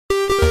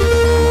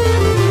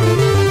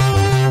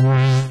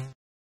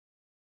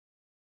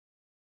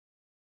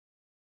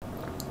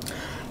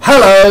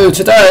Hello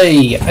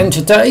today, and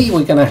today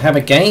we're going to have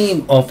a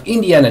game of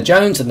Indiana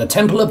Jones and the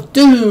Temple of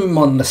Doom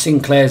on the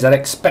Sinclair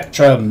ZX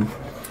Spectrum.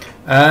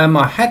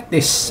 I had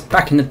this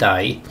back in the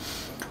day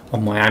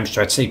on my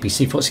Amstrad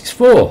CPC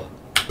 464.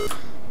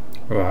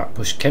 Right,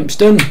 push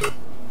Kempston,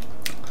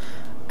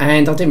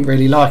 and I didn't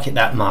really like it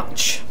that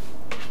much.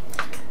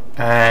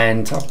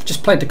 And I've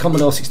just played the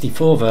Commodore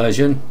 64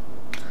 version.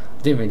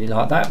 I didn't really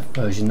like that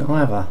version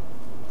either.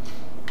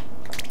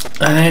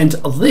 And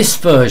this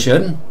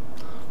version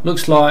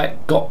looks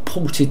like got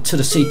ported to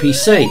the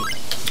CPC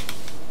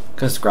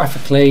because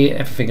graphically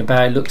everything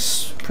about it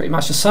looks pretty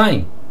much the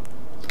same.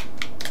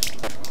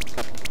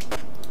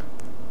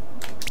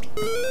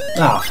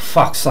 Ah, for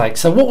fuck's sake.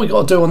 So what we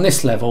got to do on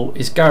this level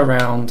is go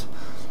around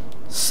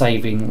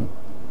saving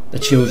the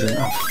children.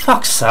 Oh, for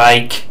fuck's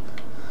sake.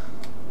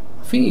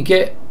 I think you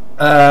get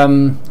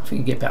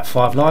about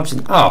 5 lives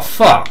and oh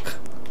fuck.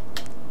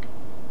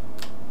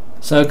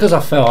 So because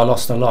I fell, I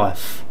lost a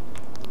life.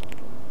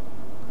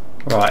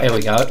 Right, here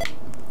we go.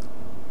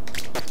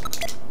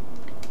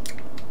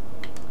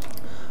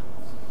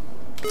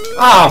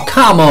 Oh,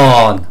 come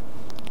on!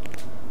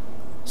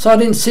 So I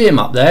didn't see him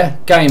up there.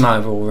 Game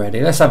over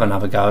already. Let's have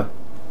another go.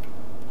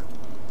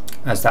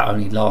 As that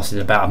only lasted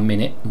about a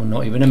minute. Well,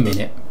 not even a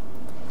minute.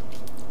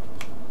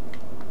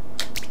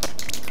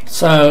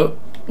 So,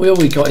 all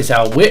we got is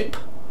our whip.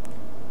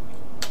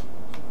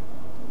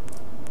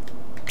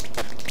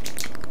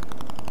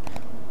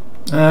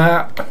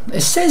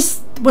 It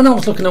says when I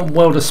was looking at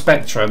World of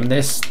Spectrum,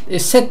 it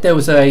said there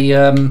was a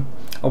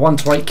 1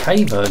 to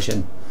 8K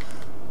version.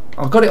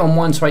 I've got it on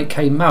 1 to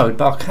 8K mode,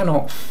 but I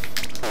cannot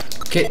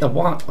get the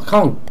one.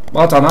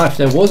 I don't know if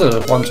there was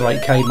a 1 to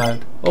 8K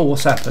mode. Oh,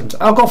 what's happened?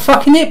 I got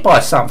fucking hit by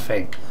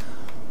something.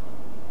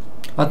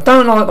 I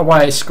don't like the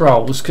way it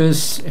scrolls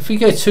because if you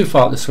go too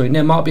far up the screen,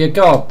 there might be a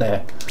guard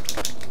there.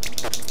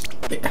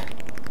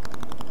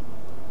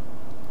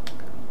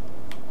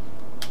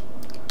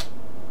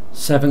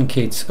 7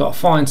 kids. Got to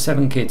find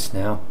 7 kids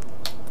now.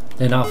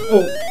 Then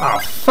oh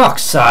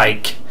fuck's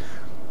sake.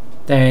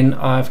 Then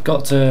I've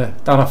got to.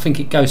 Then I think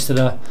it goes to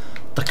the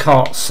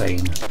cart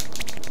scene,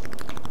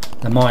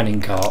 the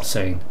mining cart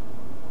scene.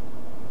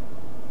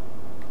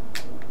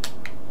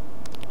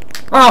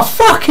 Oh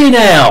fucking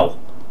hell!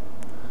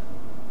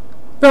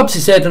 Rubs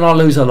his head and I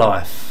lose a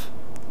life.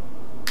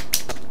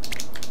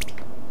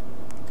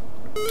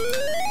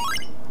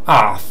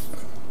 Ah,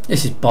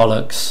 this is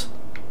bollocks.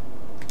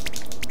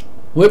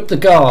 Whip the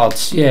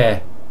guards,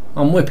 yeah.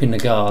 I'm whipping the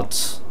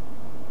guards.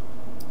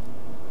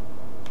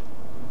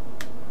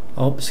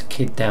 Oh, there's a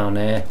kid down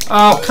there.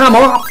 Oh, come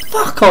on,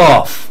 fuck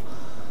off!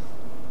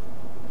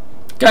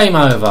 Game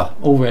over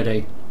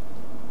already.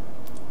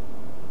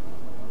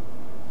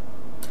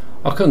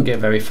 I couldn't get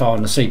very far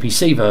on the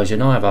CPC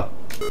version either.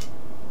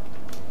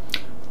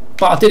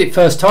 But I did it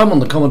first time on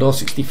the Commodore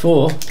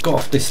 64. Got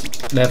off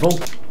this level.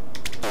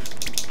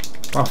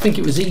 I think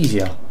it was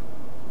easier.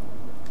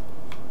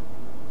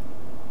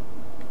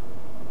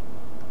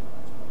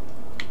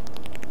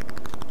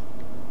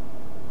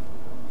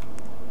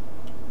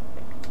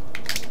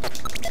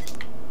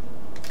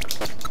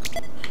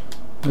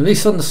 At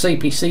least on the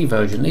CPC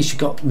version, at least you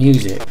got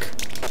music.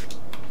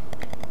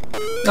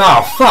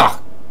 Oh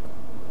fuck!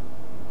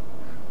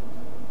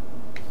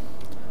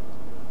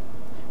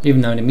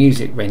 Even though the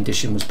music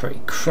rendition was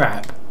pretty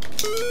crap.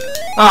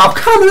 Oh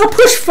come on,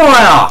 push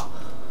fire!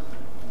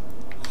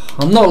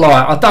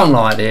 I don't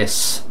like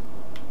this.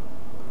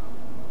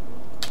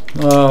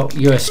 Well,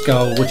 US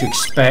Gold, what do you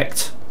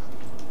expect?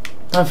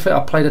 I don't think I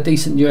played a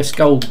decent US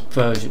Gold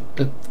version,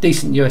 a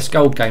decent US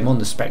Gold game on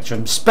the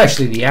Spectrum,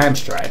 especially the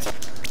Amstrad.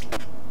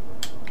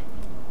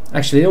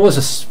 Actually, there was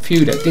a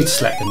few that did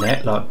slap the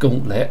net, like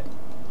Gauntlet,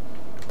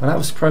 but that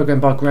was programmed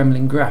by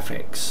Gremlin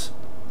Graphics,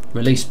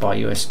 released by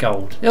US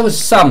Gold. There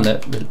was some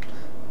that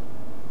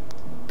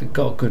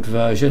got a good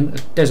version.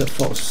 Desert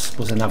Fox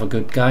was another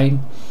good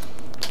game.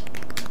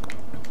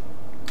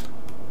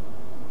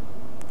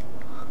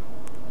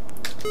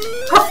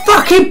 I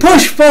fucking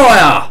push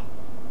fire!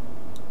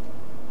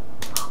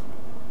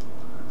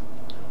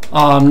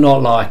 I'm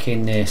not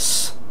liking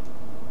this.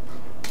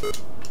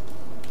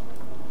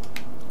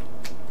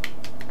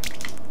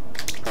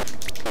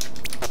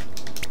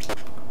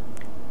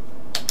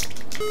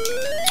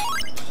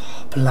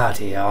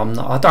 Bloody hell,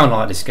 I don't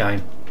like this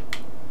game.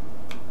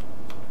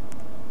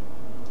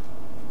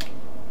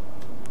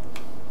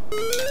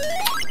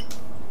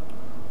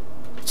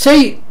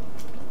 See?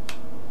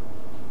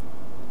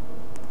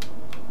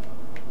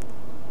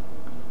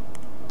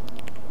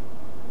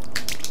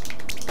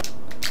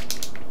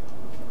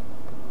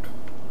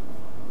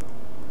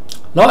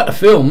 Like the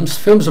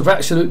films are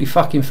absolutely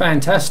fucking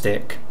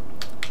fantastic.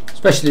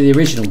 Especially the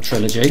original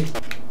trilogy.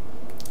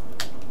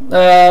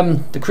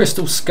 The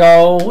Crystal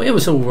Skull, it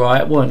was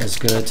alright, it weren't as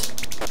good.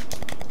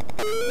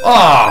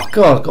 Oh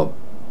god, got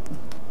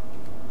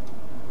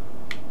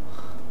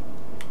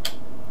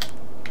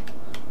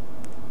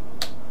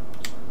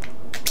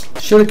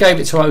should have gave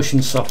it to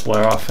Ocean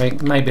Software, I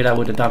think. Maybe they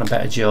would have done a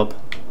better job.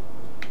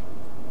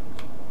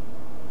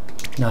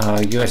 No,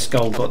 US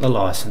Gold got the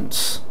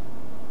license.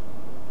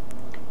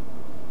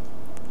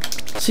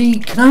 See, you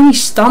can only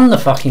stun the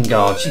fucking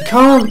guards. You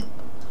can't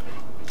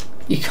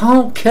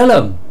kill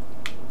them.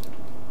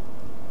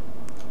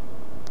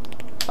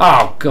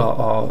 Oh god,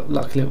 oh,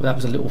 luckily that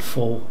was a little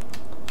fall.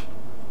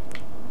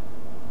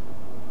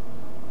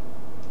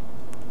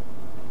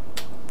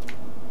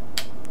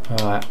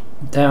 Alright,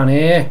 down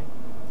here.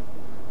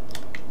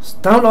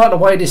 Don't like the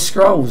way this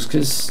scrolls,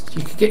 because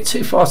you could get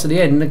too far to the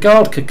end and the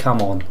guard could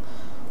come on.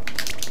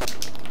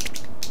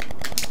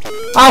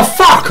 Oh,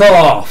 fuck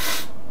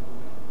off!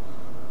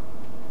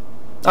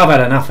 I've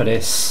had enough of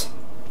this.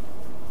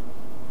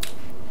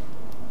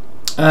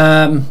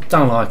 Don't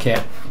like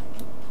it.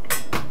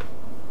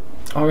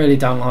 I really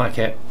don't like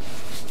it.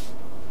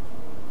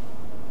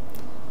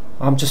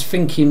 I'm just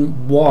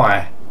thinking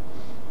why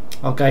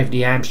I gave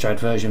the Amstrad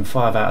version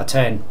 5 out of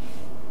 10,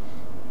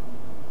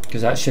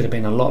 because that should have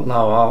been a lot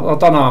lower. I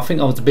don't know, I think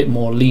I was a bit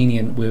more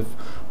lenient with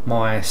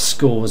my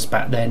scores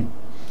back then.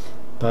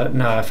 But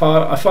no, if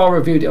I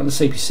reviewed it on the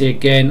CPC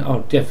again,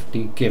 I'll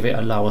definitely give it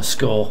a lower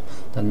score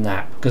than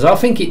that, because I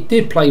think it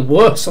did play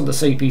worse on the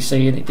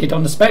CPC than it did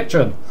on the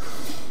Spectrum.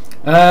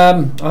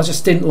 I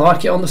just didn't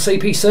like it on the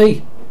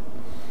CPC.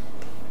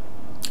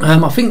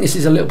 I think this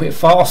is a little bit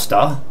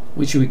faster,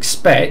 which you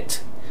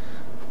expect,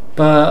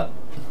 but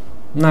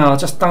no, I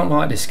just don't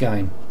like this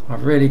game. I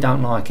really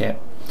don't like it.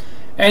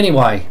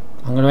 Anyway,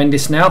 I'm going to end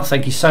this now.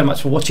 Thank you so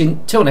much for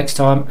watching. Till next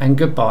time, and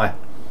goodbye.